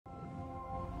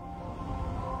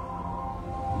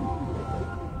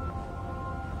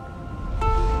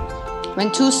When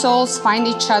two souls find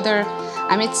each other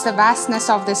amidst the vastness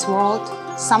of this world,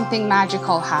 something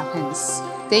magical happens.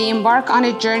 They embark on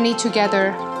a journey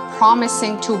together,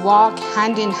 promising to walk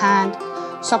hand in hand,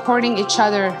 supporting each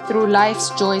other through life's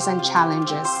joys and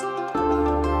challenges.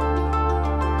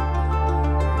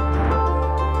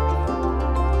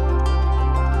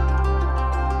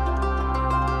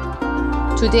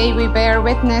 Today we bear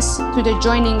witness to the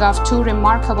joining of two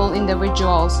remarkable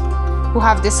individuals who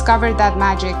have discovered that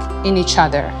magic in each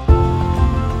other.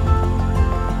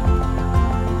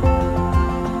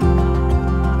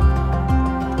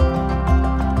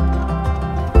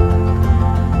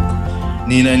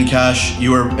 Nina and Khash,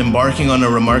 you are embarking on a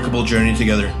remarkable journey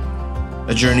together.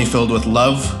 A journey filled with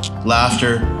love,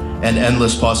 laughter, and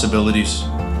endless possibilities.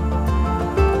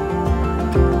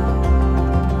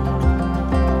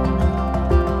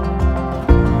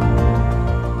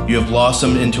 You have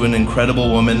blossomed into an incredible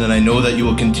woman, and I know that you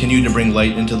will continue to bring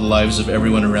light into the lives of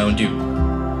everyone around you.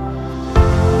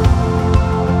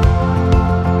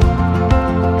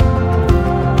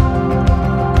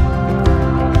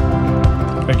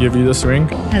 I give you this ring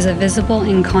as a visible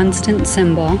and constant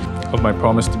symbol of my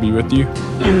promise to be with you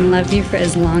and love you for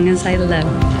as long as I live.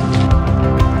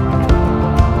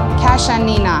 Khash and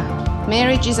Nina,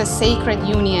 marriage is a sacred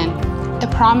union, a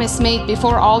promise made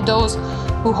before all those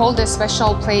who hold a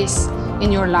special place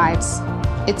in your lives.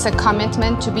 It's a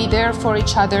commitment to be there for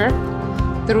each other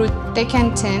through thick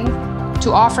and thin,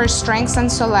 to offer strength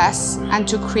and solace, and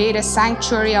to create a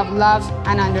sanctuary of love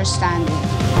and understanding.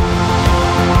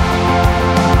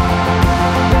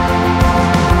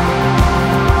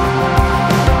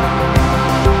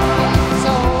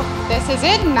 So this is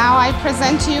it. Now I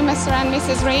present to you Mr. and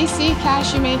Mrs. Racy.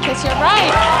 Khash, you may kiss your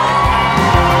bride.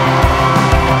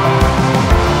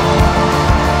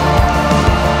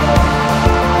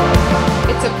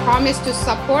 It's a promise to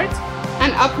support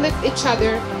and uplift each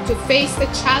other, to face the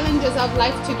challenges of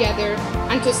life together,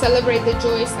 and to celebrate the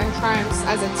joys and triumphs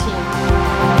as a team.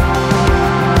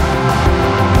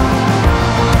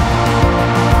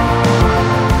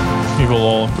 We will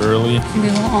all verily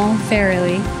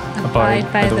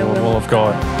abide by the will of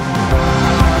God.